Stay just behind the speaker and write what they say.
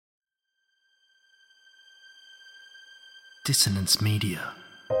Dissonance Media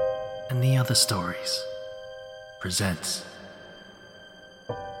and the Other Stories presents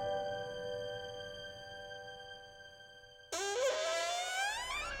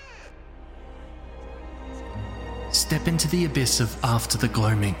Step into the abyss of After the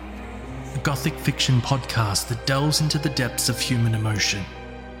Gloaming, a gothic fiction podcast that delves into the depths of human emotion,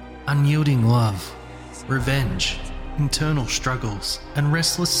 unyielding love, revenge, internal struggles, and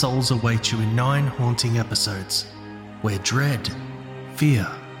restless souls await you in 9 haunting episodes, where dread, fear,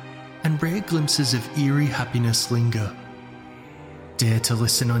 and rare glimpses of eerie happiness linger. Dare to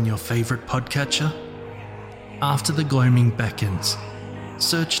listen on your favourite podcatcher? After the Gloaming beckons.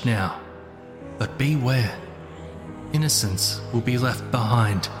 Search now, but beware. Innocence will be left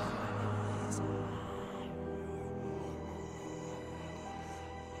behind.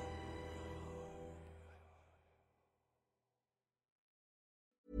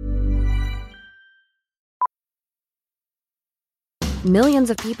 Millions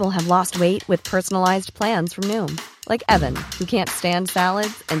of people have lost weight with personalized plans from Noom. Like Evan, who can't stand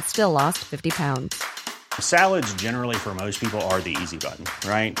salads and still lost 50 pounds. Salads generally for most people are the easy button,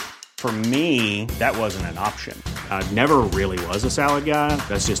 right? For me, that wasn't an option. I never really was a salad guy.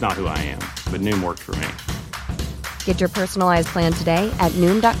 That's just not who I am. But Noom worked for me. Get your personalized plan today at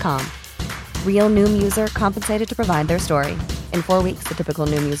Noom.com. Real Noom user compensated to provide their story. In 4 weeks, the typical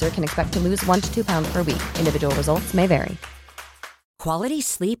Noom user can expect to lose 1 to 2 pounds per week. Individual results may vary. Quality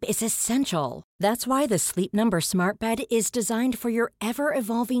sleep is essential. That's why the Sleep Number Smart Bed is designed for your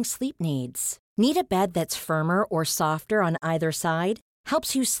ever-evolving sleep needs. Need a bed that's firmer or softer on either side?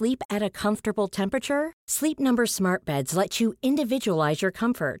 Helps you sleep at a comfortable temperature? Sleep Number Smart Beds let you individualize your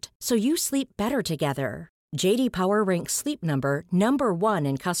comfort, so you sleep better together. J.D. Power ranks Sleep Number number 1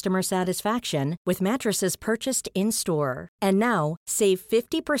 in customer satisfaction with mattresses purchased in-store. And now, save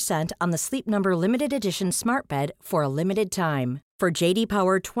 50% on the Sleep Number Limited Edition Smart Bed for a limited time. For J.D.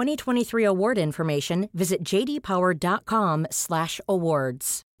 Power 2023 award information, visit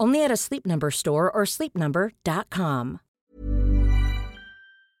jdpower.com/awards. Only at a Sleep Number store or sleepnumber.com.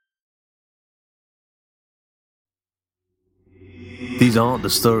 These aren't the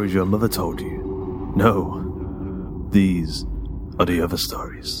stories your mother told you. No, these are the other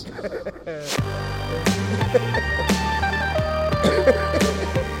stories.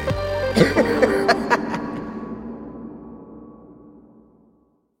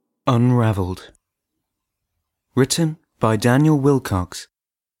 Unravelled. Written by Daniel Wilcox.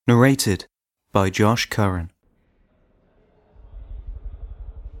 Narrated by Josh Curran.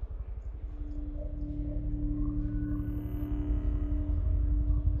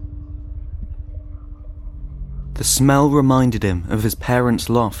 The smell reminded him of his parents'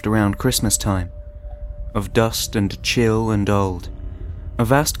 loft around Christmas time, of dust and chill and old, a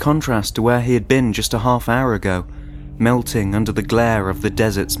vast contrast to where he had been just a half hour ago, melting under the glare of the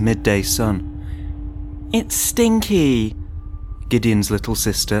desert's midday sun. "It's stinky," Gideon's little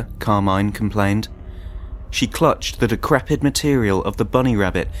sister, Carmine, complained. She clutched the decrepit material of the bunny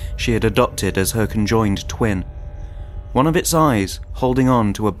rabbit she had adopted as her conjoined twin, one of its eyes holding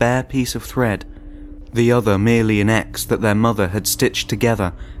on to a bare piece of thread, the other merely an X that their mother had stitched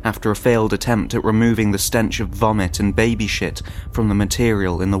together after a failed attempt at removing the stench of vomit and baby shit from the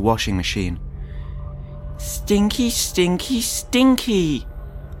material in the washing machine. "Stinky, stinky, stinky!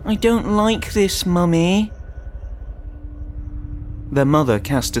 I don't like this, Mummy." Their mother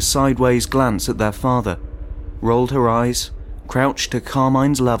cast a sideways glance at their father, rolled her eyes, crouched to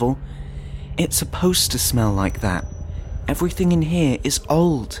Carmine's level. "It's supposed to smell like that. Everything in here is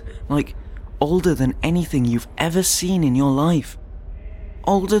old, like older than anything you've ever seen in your life."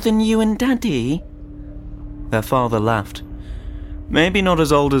 "Older than you and Daddy?" Their father laughed. "Maybe not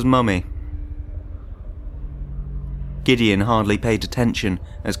as old as Mummy." Gideon hardly paid attention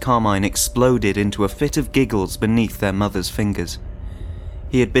as Carmine exploded into a fit of giggles beneath their mother's fingers.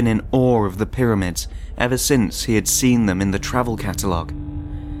 He had been in awe of the pyramids ever since he had seen them in the travel catalogue.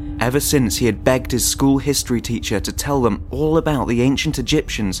 Ever since he had begged his school history teacher to tell them all about the ancient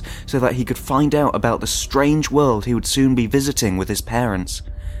Egyptians so that he could find out about the strange world he would soon be visiting with his parents.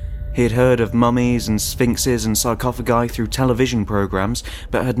 He had heard of mummies and sphinxes and sarcophagi through television programs,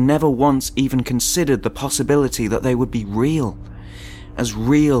 but had never once even considered the possibility that they would be real as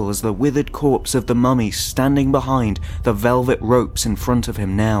the withered corpse of the mummy standing behind the velvet ropes in front of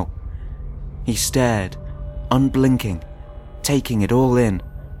him now. He stared, unblinking, taking it all in.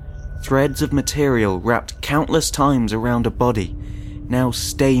 Threads of material wrapped countless times around a body, now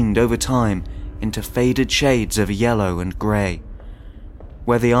stained over time into faded shades of yellow and grey.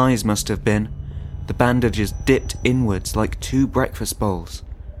 Where the eyes must have been, the bandages dipped inwards like 2 breakfast bowls.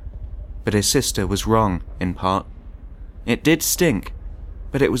 But his sister was wrong, in part. It did stink,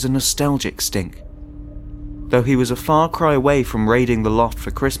 but it was a nostalgic stink. Though he was a far cry away from raiding the loft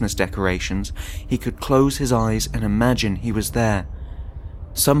for Christmas decorations, he could close his eyes and imagine he was there.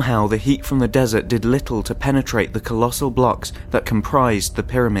 Somehow the heat from the desert did little to penetrate the colossal blocks that comprised the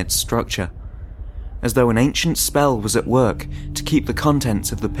pyramid's structure, as though an ancient spell was at work to keep the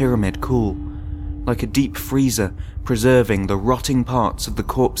contents of the pyramid cool, like a deep freezer preserving the rotting parts of the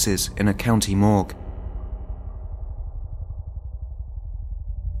corpses in a county morgue.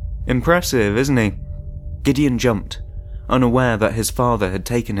 Impressive, isn't he? Gideon jumped, unaware that his father had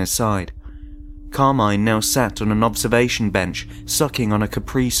taken his side. Carmine now sat on an observation bench, sucking on a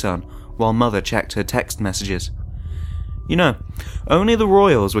Capri Sun, while Mother checked her text messages. You know, only the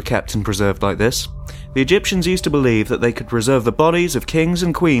royals were kept and preserved like this. The Egyptians used to believe that they could preserve the bodies of kings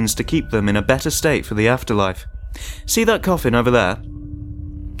and queens to keep them in a better state for the afterlife. See that coffin over there?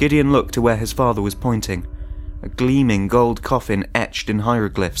 Gideon looked to where his father was pointing. A gleaming gold coffin etched in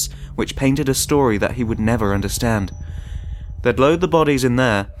hieroglyphs, which painted a story that he would never understand. They'd load the bodies in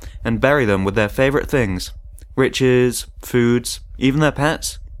there and bury them with their favourite things. Riches, foods, even their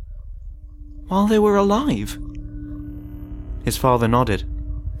pets. While they were alive? His father nodded.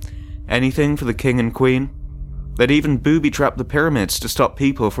 Anything for the king and queen. They'd even booby-trap the pyramids to stop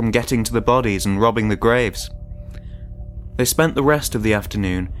people from getting to the bodies and robbing the graves. They spent the rest of the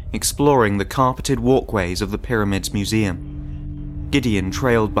afternoon exploring the carpeted walkways of the pyramid's museum. Gideon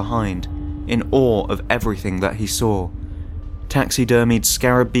trailed behind, in awe of everything that he saw. Taxidermied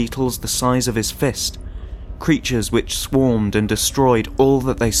scarab beetles the size of his fist, creatures which swarmed and destroyed all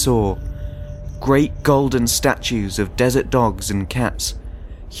that they saw, great golden statues of desert dogs and cats,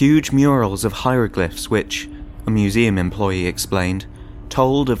 huge murals of hieroglyphs which, a museum employee explained,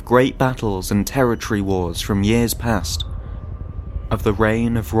 told of great battles and territory wars from years past, of the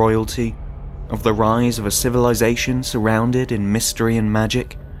reign of royalty, of the rise of a civilization surrounded in mystery and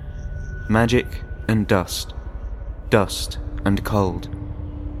magic and dust, dust and cold,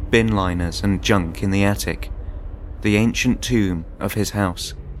 bin liners and junk in the attic, the ancient tomb of his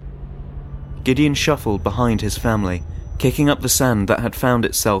house. Gideon shuffled behind his family, kicking up the sand that had found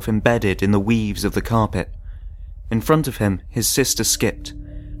itself embedded in the weaves of the carpet. In front of him, his sister skipped,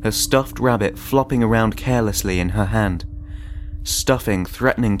 her stuffed rabbit flopping around carelessly in her hand, stuffing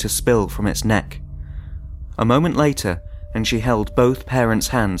threatening to spill from its neck. A moment later, and she held both parents'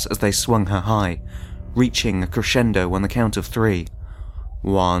 hands as they swung her high, reaching a crescendo on the count of 3.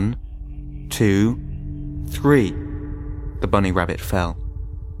 1, 2, 3. The bunny rabbit fell.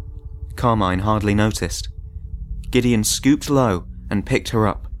 Carmine hardly noticed. Gideon scooped low and picked her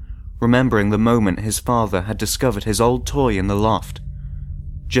up, remembering the moment his father had discovered his old toy in the loft,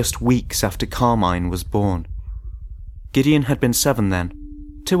 just weeks after Carmine was born. Gideon had been 7 then,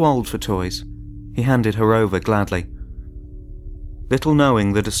 too old for toys. He handed her over gladly, little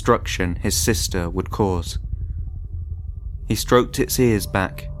knowing the destruction his sister would cause. He stroked its ears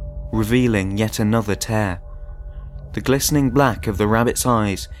back, revealing yet another tear, the glistening black of the rabbit's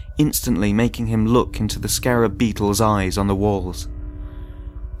eyes instantly making him look into the scarab beetle's eyes on the walls.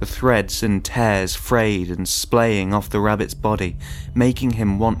 The threads and tears frayed and splaying off the rabbit's body, making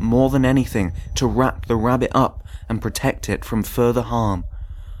him want more than anything to wrap the rabbit up and protect it from further harm.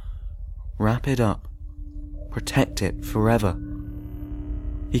 Wrap it up. Protect it forever.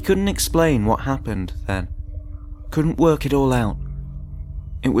 He couldn't explain what happened then. Couldn't work it all out.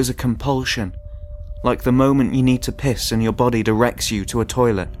 It was a compulsion, like the moment you need to piss and your body directs you to a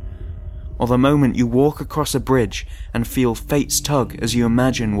toilet, or the moment you walk across a bridge and feel fate's tug as you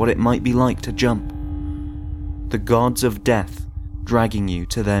imagine what it might be like to jump. The gods of death dragging you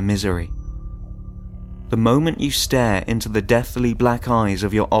to their misery. The moment you stare into the deathly black eyes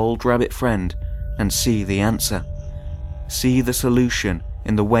of your old rabbit friend and see the answer. See the solution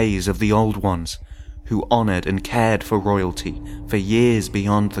in the ways of the old ones, who honoured and cared for royalty for years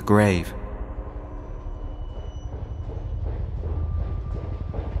beyond the grave.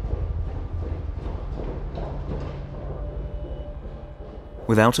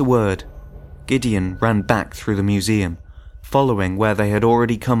 Without a word, Gideon ran back through the museum, following where they had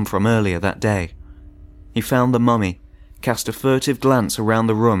already come from earlier that day. He found the mummy, cast a furtive glance around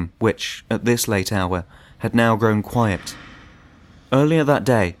the room which, at this late hour, had now grown quiet. Earlier that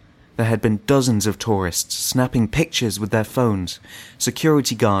day, there had been dozens of tourists snapping pictures with their phones,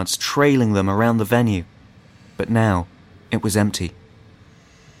 security guards trailing them around the venue. But now, it was empty,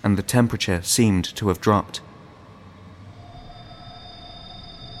 and the temperature seemed to have dropped.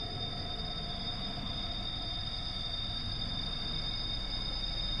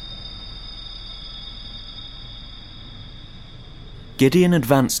 Gideon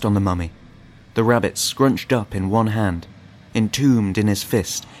advanced on the mummy, the rabbit scrunched up in one hand, entombed in his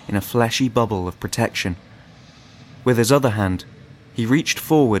fist in a fleshy bubble of protection. With his other hand, he reached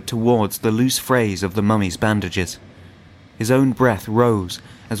forward towards the loose frays of the mummy's bandages. His own breath rose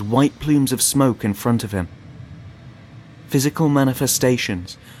as white plumes of smoke in front of him. Physical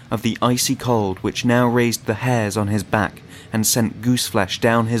manifestations of the icy cold which now raised the hairs on his back and sent gooseflesh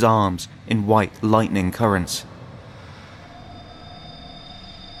down his arms in white lightning currents.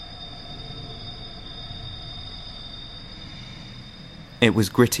 It was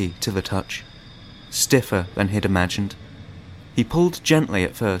gritty to the touch, stiffer than he'd imagined. He pulled gently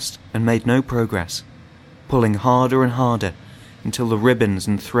at first and made no progress, pulling harder and harder until the ribbons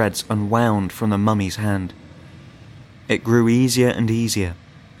and threads unwound from the mummy's hand. It grew easier and easier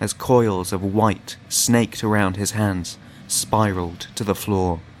as coils of white snaked around his hands, spiraled to the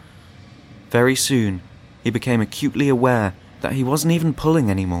floor. Very soon, he became acutely aware that he wasn't even pulling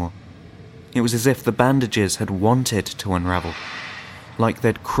anymore. It was as if the bandages had wanted to unravel, like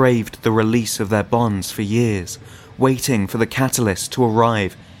they'd craved the release of their bonds for years, waiting for the catalyst to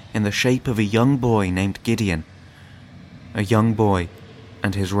arrive in the shape of a young boy named Gideon. A young boy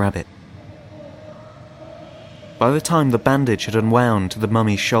and his rabbit. By the time the bandage had unwound to the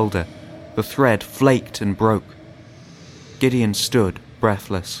mummy's shoulder, the thread flaked and broke. Gideon stood,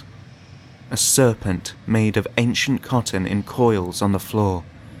 breathless. A serpent made of ancient cotton in coils on the floor.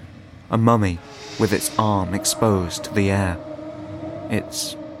 A mummy with its arm exposed to the air.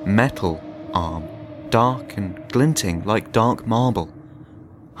 Its metal arm, dark and glinting like dark marble.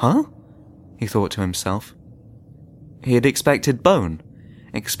 Huh? He thought to himself. He had expected bone,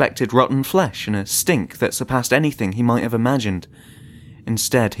 expected rotten flesh and a stink that surpassed anything he might have imagined.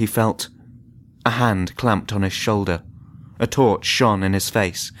 Instead, he felt a hand clamped on his shoulder. A torch shone in his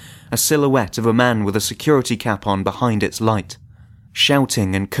face, a silhouette of a man with a security cap on behind its light,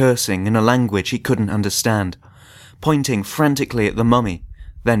 shouting and cursing in a language he couldn't understand, pointing frantically at the mummy,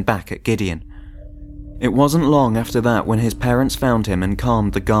 then back at Gideon. It wasn't long after that when his parents found him and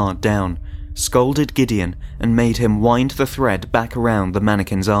calmed the guard down, scolded Gideon and made him wind the thread back around the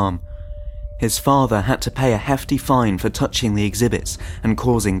mannequin's arm. His father had to pay a hefty fine for touching the exhibits and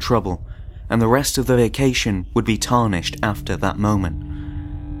causing trouble, and the rest of the vacation would be tarnished after that moment.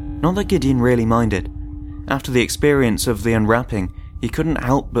 Not that Gideon really minded. After the experience of the unwrapping, he couldn't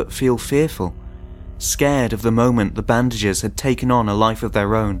help but feel fearful, scared of the moment the bandages had taken on a life of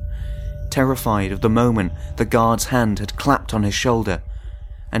their own, terrified of the moment the guard's hand had clapped on his shoulder,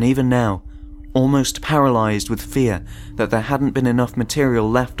 and even now, almost paralysed with fear that there hadn't been enough material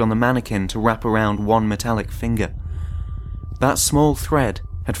left on the mannequin to wrap around one metallic finger. That small thread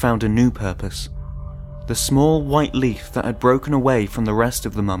had found a new purpose. The small white leaf that had broken away from the rest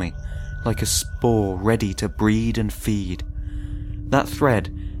of the mummy, like a spore ready to breed and feed. That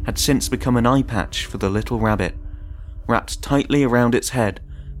thread had since become an eye patch for the little rabbit, wrapped tightly around its head,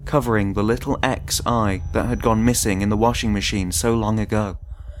 covering the little X eye that had gone missing in the washing machine so long ago.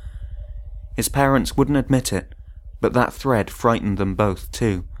 His parents wouldn't admit it, but that thread frightened them both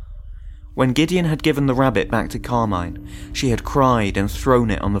too. When Gideon had given the rabbit back to Carmine, she had cried and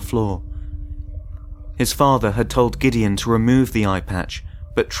thrown it on the floor. His father had told Gideon to remove the eye patch,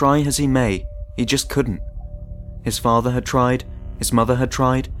 but try as he may, he just couldn't. His father had tried, his mother had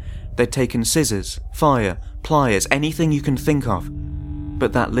tried, they'd taken scissors, fire, pliers, anything you can think of,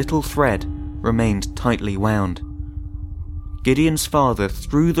 but that little thread remained tightly wound. Gideon's father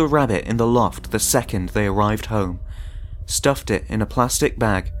threw the rabbit in the loft the second they arrived home, stuffed it in a plastic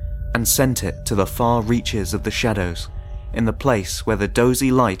bag, and sent it to the far reaches of the shadows, in the place where the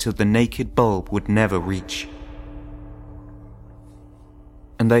dozy light of the naked bulb would never reach.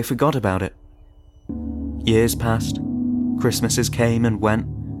 And they forgot about it. Years passed, Christmases came and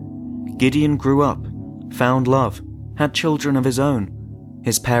went. Gideon grew up, found love, had children of his own.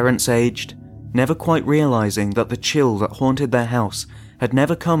 His parents aged, never quite realizing that the chill that haunted their house had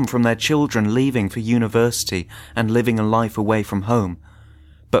never come from their children leaving for university and living a life away from home,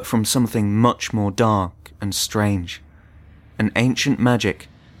 but from something much more dark and strange. An ancient magic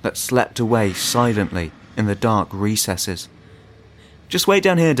that slept away silently in the dark recesses. "Just wait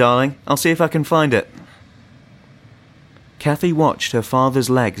down here, darling. I'll see if I can find it." Kathy watched her father's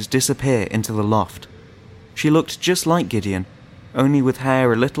legs disappear into the loft. She looked just like Gideon, only with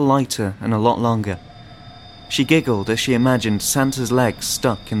hair a little lighter and a lot longer. She giggled as she imagined Santa's legs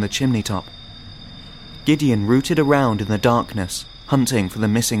stuck in the chimney top. Gideon rooted around in the darkness, hunting for the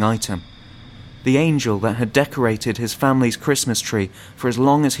missing item. The angel that had decorated his family's Christmas tree for as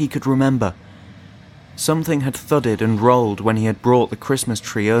long as he could remember. Something had thudded and rolled when he had brought the Christmas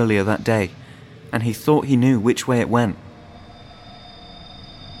tree earlier that day, and he thought he knew which way it went.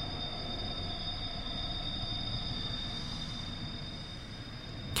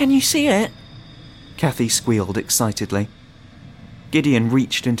 Can you see it? Kathy squealed excitedly. Gideon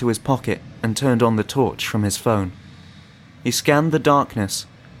reached into his pocket and turned on the torch from his phone. He scanned the darkness,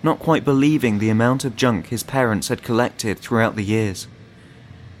 not quite believing the amount of junk his parents had collected throughout the years.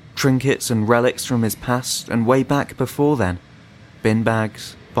 Trinkets and relics from his past and way back before then. Bin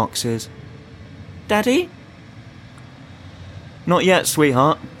bags, boxes. Daddy? Not yet,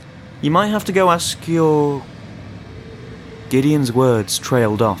 sweetheart. You might have to go ask your... Gideon's words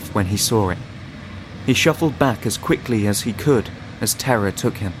trailed off when he saw it. He shuffled back as quickly as he could as terror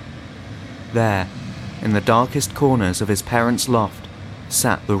took him. There, in the darkest corners of his parents' loft,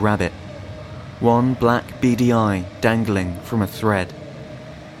 sat the rabbit. One black beady eye dangling from a thread.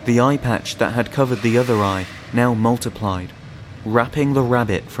 The eye patch that had covered the other eye now multiplied, wrapping the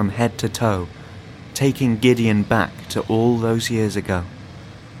rabbit from head to toe, taking Gideon back to all those years ago.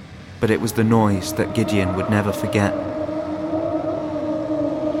 But it was the noise that Gideon would never forget.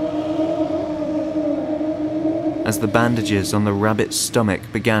 As the bandages on the rabbit's stomach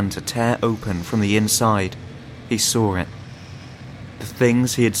began to tear open from the inside, he saw it. The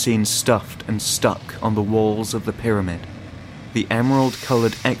things he had seen stuffed and stuck on the walls of the pyramid. The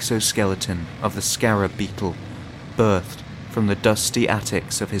emerald-coloured exoskeleton of the scarab beetle, birthed from the dusty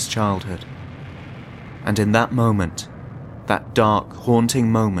attics of his childhood. And in that moment, that dark,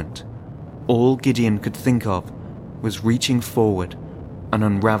 haunting moment, all Gideon could think of was reaching forward and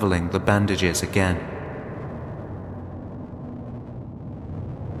unravelling the bandages again.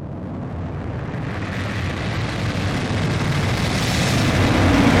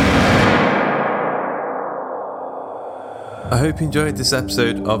 I hope you enjoyed this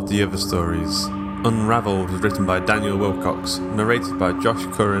episode of The Other Stories. Unravelled was written by Daniel Wilcox, narrated by Josh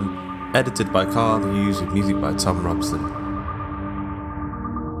Curran, edited by Carl Hughes with music by Tom Robson.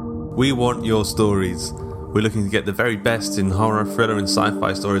 We want your stories. We're looking to get the very best in horror, thriller and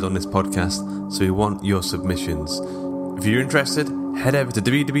sci-fi stories on this podcast, so we want your submissions. If you're interested, head over to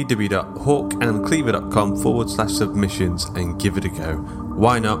www.hawkandcleaver.com/submissions and give it a go.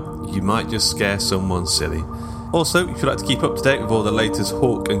 Why not? You might just scare someone silly. Also, if you'd like to keep up to date with all the latest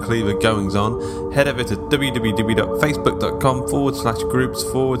Hawk and Cleaver goings on, head over to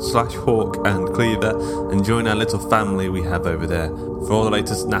www.facebook.com/groups/Hawk and Cleaver and join our little family we have over there for all the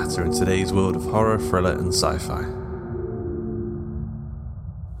latest natter in today's world of horror, thriller and sci-fi.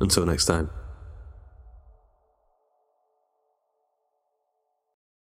 Until next time.